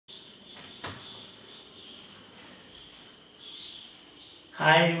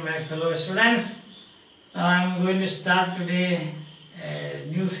Hi, my fellow students. Now I am going to start today a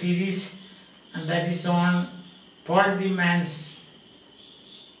new series, and that is on Paul Deman's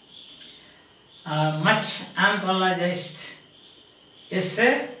much anthologized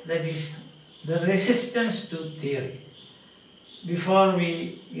essay, that is the resistance to theory. Before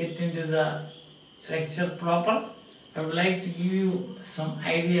we get into the lecture proper, I would like to give you some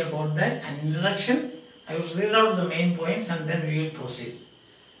idea about that, an introduction. I will read out the main points and then we will proceed.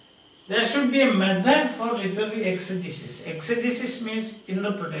 There should be a method for literary exegesis. Exegesis means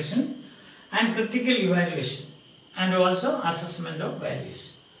interpretation and critical evaluation and also assessment of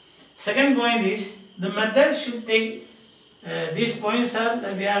values. Second point is the method should take, these points are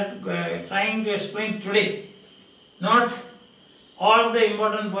that we are trying to explain today, not all the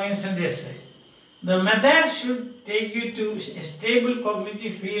important points in the essay. The method should take you to a stable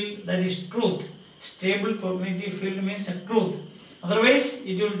cognitive field, that is truth. Stable cognitive field means a truth. Otherwise,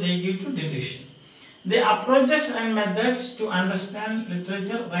 it will take you to delusion. The approaches and methods to understand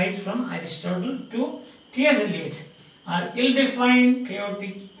literature right from Aristotle to T.S. Eliot are ill-defined,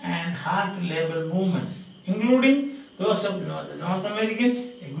 chaotic and hard to label movements, including those of the North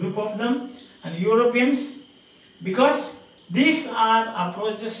Americans, a group of them, and Europeans, because these are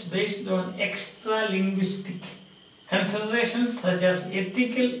approaches based on extra-linguistic considerations such as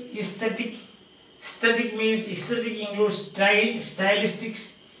ethical, aesthetic. Aesthetic means aesthetic includes style,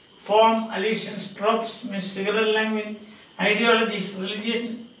 stylistics, form, allusions, tropes means figural language, ideologies,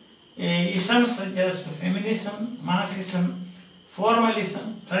 religion, isms such as feminism, Marxism,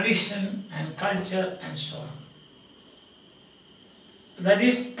 formalism, tradition and culture and so on. That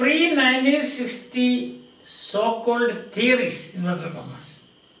is pre-1960 so-called theories, inverted commas.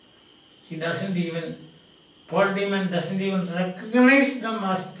 Paul Deman doesn't even recognize them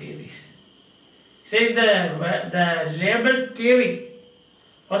as theories. Say the label theory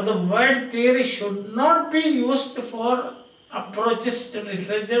or the word theory should not be used for approaches to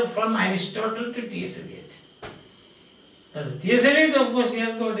literature from Aristotle to T.S. Eliot. T.S. Eliot, of course, he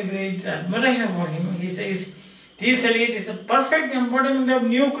has got a great admiration for him. He says T.S. Eliot is a perfect embodiment of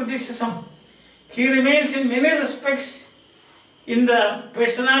new criticism. He remains in many respects in the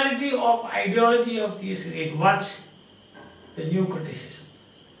personality of ideology of T.S. Eliot. What? The new criticism.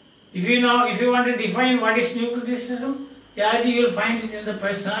 If you want to define what is new criticism, you will find it in the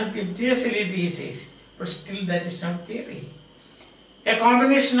personality of T.S. Eliot, he says. But still that is not theory. A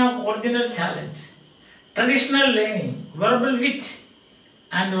combination of original talent, traditional learning, verbal wit,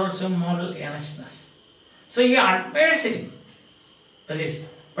 and also moral earnestness. So he admires him. That is,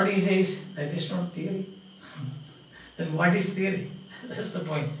 but he says that is not theory. Then what is theory? That's the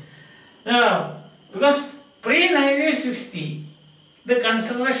point. Now, because pre-1960, the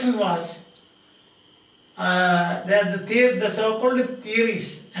consideration was that the so-called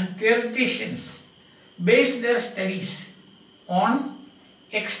theories and theoreticians based their studies on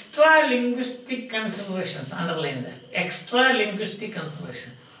extra-linguistic considerations. Underline that. Extra-linguistic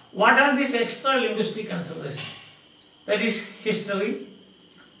considerations. What are these extra-linguistic considerations? That is history,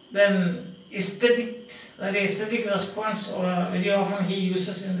 then aesthetics, that is aesthetic response, very often he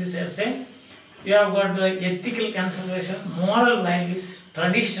uses in this essay. You have got the ethical consideration, moral values,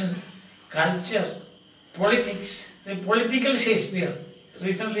 tradition, culture, politics, the political Shakespeare.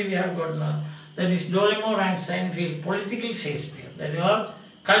 Recently we have got that is Dollimore and Seinfeld, political Shakespeare. That are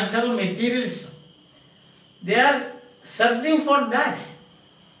cultural materialism. They are searching for that.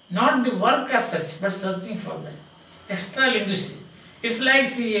 Not the work as such, but searching for that. Extra linguistic. It's like,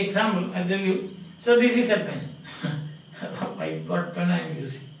 see, example, I'll tell you. So this is a pen. What pen I am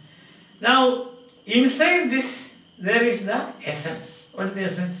using. Now, inside this, there is the essence. What is the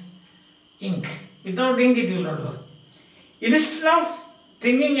essence? Ink. Without ink, it will not work. Instead of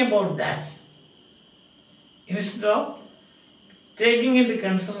thinking about that, instead of taking into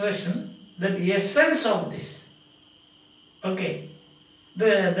consideration the essence of this, okay,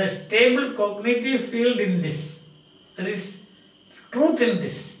 the stable cognitive field in this, there is truth in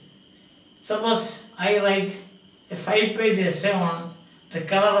this. Suppose I write a 5-page essay on the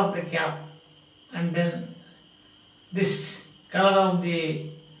color of the cap and then this color of the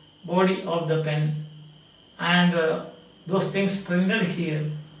body of the pen and those things printed here,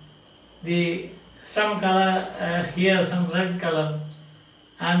 some color here, some red color,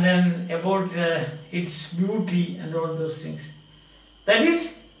 and then about its beauty and all those things. That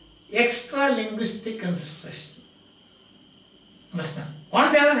is extra linguistic consideration. Understand?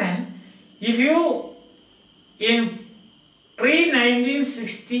 On the other hand, if you in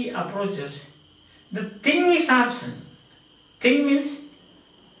pre-1960 approaches, the thing is absent. Thing means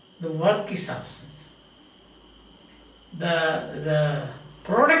the work is absent. The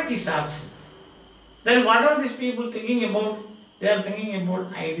product is absent. Then what are these people thinking about? They are thinking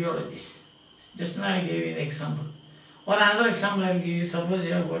about ideologies. Just now I gave you an example. Or another example I will give you. Suppose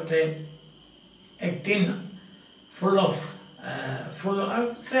you have got a tin full of,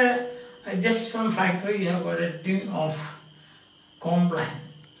 say, just from factory you have got a tin of Complan.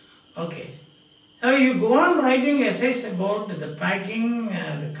 Okay. Now you go on writing essays about the packing,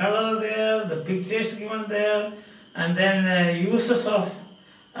 the color there, the pictures given there, and then uses of,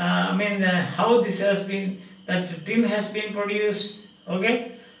 how this has been, that tin has been produced,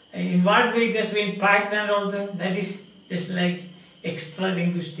 okay? In what way it has been packed and all that. That is just like extra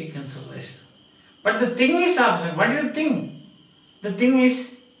linguistic consideration. But the thing is absent. What is the thing? The thing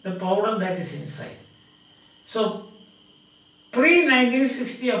is the powder that is inside. So,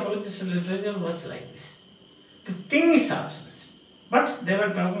 pre-1960 approaches literature was like this. The thing is absent. But they were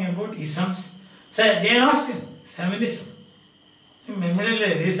talking about isms. So, they are asking feminism.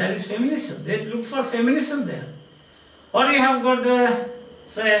 That is feminism. They look for feminism there. Or you have got,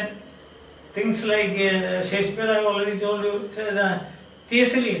 say, things like Shakespeare, I have already told you, say the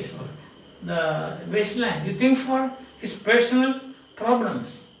T.S. Eliot's work, the Wasteland. You think for his personal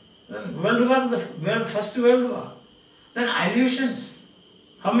problems. Then World War, First World War. Then allusions.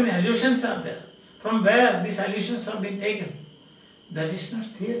 How many allusions are there? From where these allusions have been taken? That is not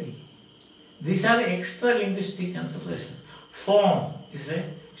theory. These are extra linguistic considerations. Form is a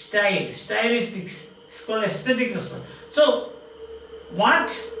style, stylistics. It's called aesthetic response. So, what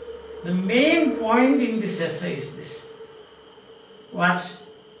the main point in this essay is this. What?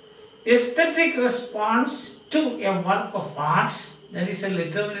 Aesthetic response to a work of art, that is a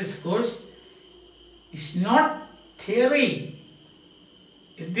literary discourse, is not theory.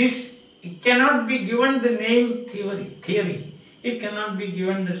 It cannot be given the name theory. It cannot be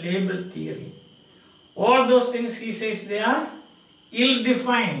given the label theory. All those things he says they are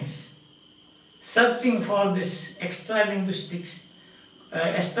ill-defined. Searching for this extra linguistics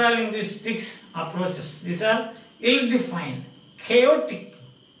approaches. These are ill-defined, chaotic,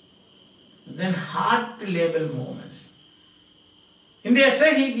 then hard to label movements. In the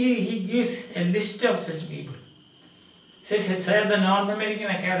essay he gives a list of such people. He says, the North American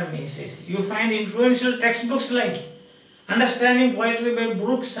Academy, he says, you find influential textbooks like Understanding Poetry by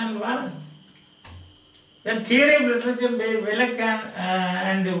Brooks and Warren. Then Theory of Literature by Welleck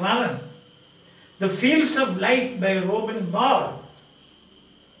and Warren. The Fields of Light by Robin Ball.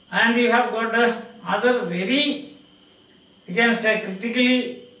 And you have got other very, you can say,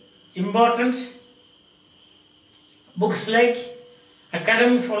 critically important books like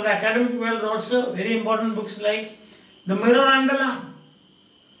for the academic world also, very important books like The Mirror and the Lamp,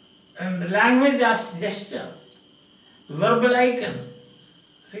 and The Language as Gesture, Verbal Icon.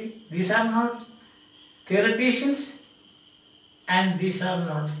 See, these are not theoreticians and these are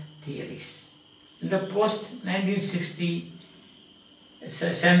not theories. In the post-1960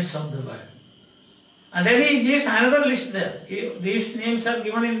 sense of the word. And then he gives another list there. These names are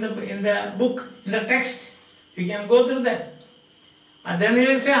given in the book, in the text. You can go through that. And then he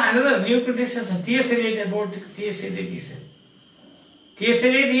will say another new criticism, T.S. Eliot, about T.S. Eliot, he says. T.S.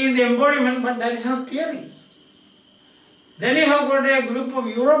 Eliot is the embodiment, but that is not theory. Then you have got a group of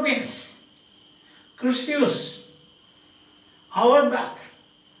Europeans, Crucius, Auerbach,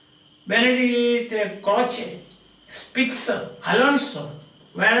 Benedict Croce, Spitzer, Alonso,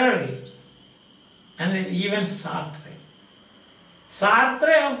 Valery, and then even Sartre.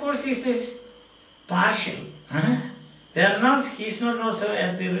 Sartre, of course, he says partial. They are not, he is not also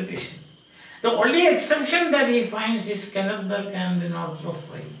a theoretician. The only exception that he finds is Kenneth Burke and Northrop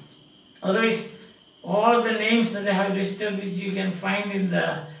Frye. Otherwise, all the names that I have listed, which you can find in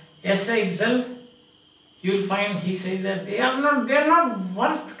the essay itself, you will find he says that they are not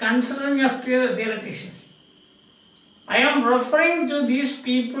worth considering as theoreticians. I am referring to these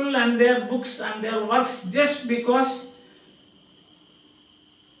people and their books and their works just because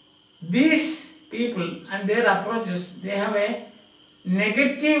these people and their approaches, they have a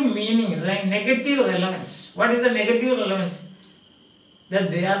negative meaning, right? Negative relevance. What is the negative relevance?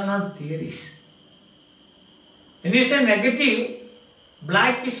 That they are not theories. When you say negative,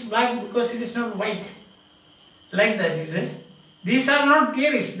 black is black because it is not white. Like that, is it? These are not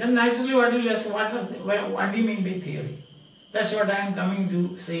theories. Then naturally what will you ask, what do you mean by theory? That's what I am coming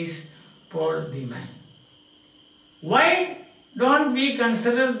to, says Paul Deman. Why don't we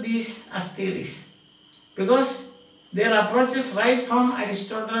consider these as theories? Because their approaches right from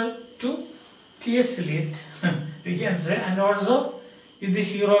Aristotle to T.S. Eliot, we can say, and also with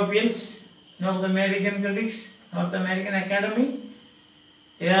these Europeans, North American critics, North American Academy,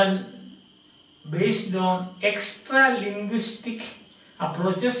 they are based on extra linguistic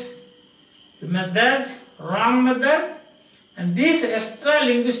approaches, method, wrong method, and these extra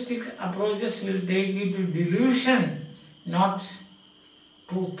linguistic approaches will take you to delusion, not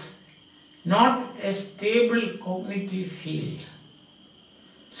truth, not a stable cognitive field.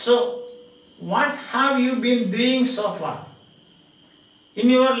 So, what have you been doing so far? In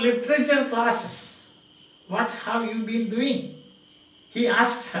your literature classes, what have you been doing? He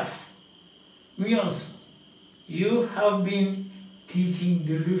asks us, me also. You have been teaching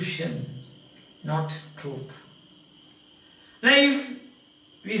delusion, not truth. Now if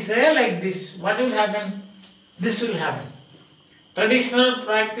we say like this, what will happen? This will happen. Traditional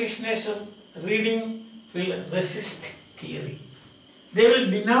practitioners of reading will resist theory. They will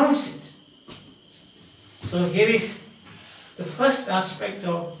denounce it. So here is the first aspect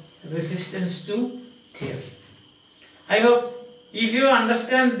of resistance to theory. I hope if you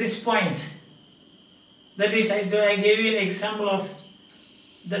understand this point, that is, I gave you an example of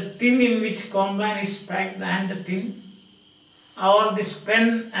the tin in which complaint is packed and the tin, or this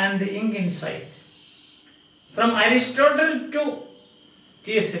pen and the ink inside. From Aristotle to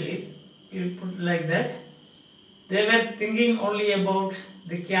T.S. Eliot, you put like that, they were thinking only about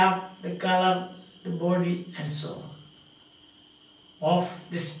the cap, the color, the body and so on of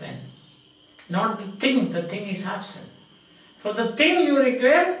this pen. Not the thing is absent. For the thing you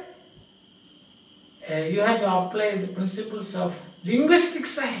require, you have to apply the principles of linguistic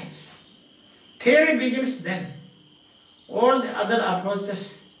science. Theory begins then. All the other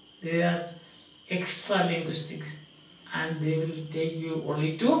approaches, they are extra linguistics and they will take you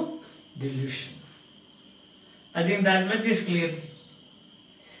only to delusion. I think that much is clear.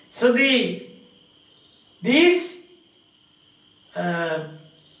 So we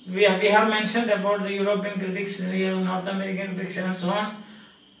have mentioned about the European critics, the North American critics and so on.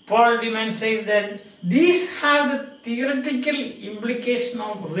 Paul Deman says that these have the theoretical implication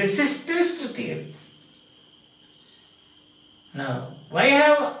of resistance to theory. Now, why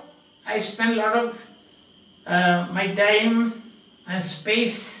have I spent a lot of my time and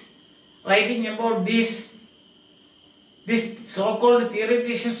space writing about these so-called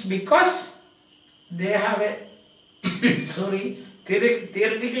theoreticians? Because they have a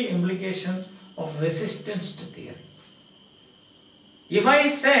theoretical implication of resistance to theory. If I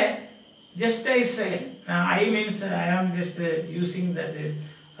say, just I say, I means I am just using that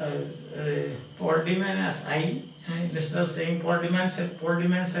Paul Deman as I, instead of saying Paul Deman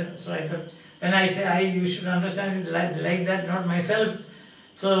said, so I thought, when I say I, you should understand it like that, not myself.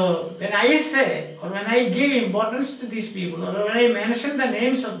 So when I say, or when I give importance to these people, or when I mention the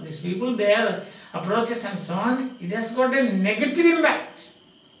names of these people, their approaches and so on, it has got a negative impact.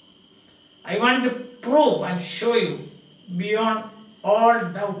 I want to prove and show you beyond all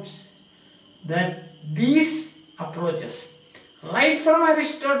doubts that these approaches, right from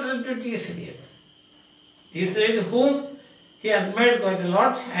Aristotle to T.S. Eliot, T.S. Eliot, whom he admired quite a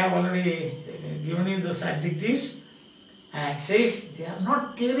lot, I have already given you those adjectives, says they are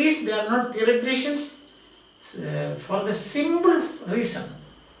not theories, they are not theoreticians, for the simple reason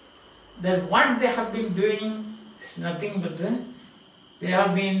that what they have been doing is nothing but they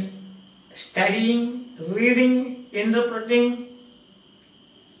have been studying, reading, interpreting,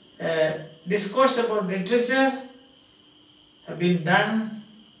 discourse about literature have been done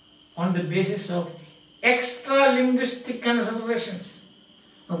on the basis of extra linguistic considerations.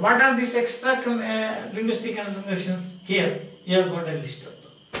 Now, what are these extra linguistic considerations? Here, you have got a list of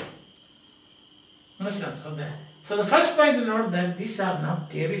them. Understand? So the first point to note that these are not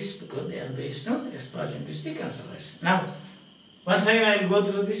theories because they are based on extra linguistic considerations. Now, once again I will go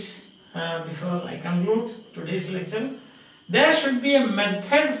through this before I conclude today's lecture. There should be a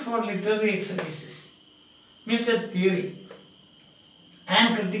method for literary exegesis, means a theory,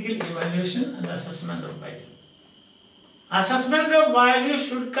 and critical evaluation and assessment of value. Assessment of value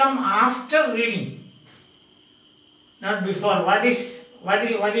should come after reading, not before. What do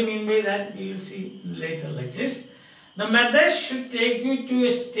you mean by that? We will see in later lectures. The method should take you to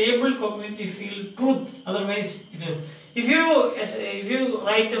a stable cognitive field, truth. Otherwise, if you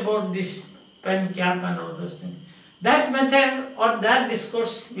write about this pen cap and all those things, that method or that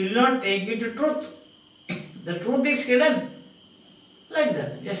discourse will not take you to truth. The truth is hidden. Like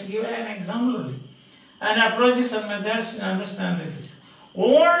that. Just give an example only. And approaches and methods to understand literature.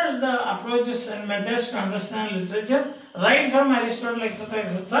 All the approaches and methods to understand literature, right from Aristotle,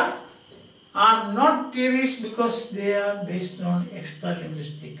 etc., are not theories because they are based on extra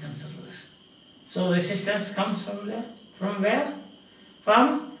linguistic consideration. So resistance comes from there. From where?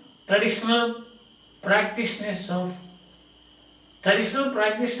 From traditional practitioners of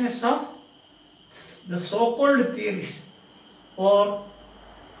the so-called theories. or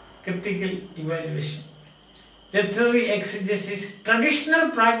critical evaluation. Literary exegesis, traditional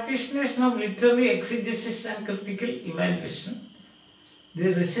practitioners of literary exegesis and critical evaluation,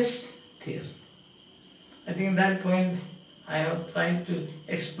 they resist theory. I think that point I have tried to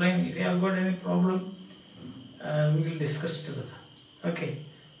explain. If you have got any problem, we will discuss together. Okay,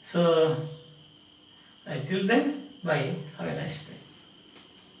 so until then, bye. Have a nice day.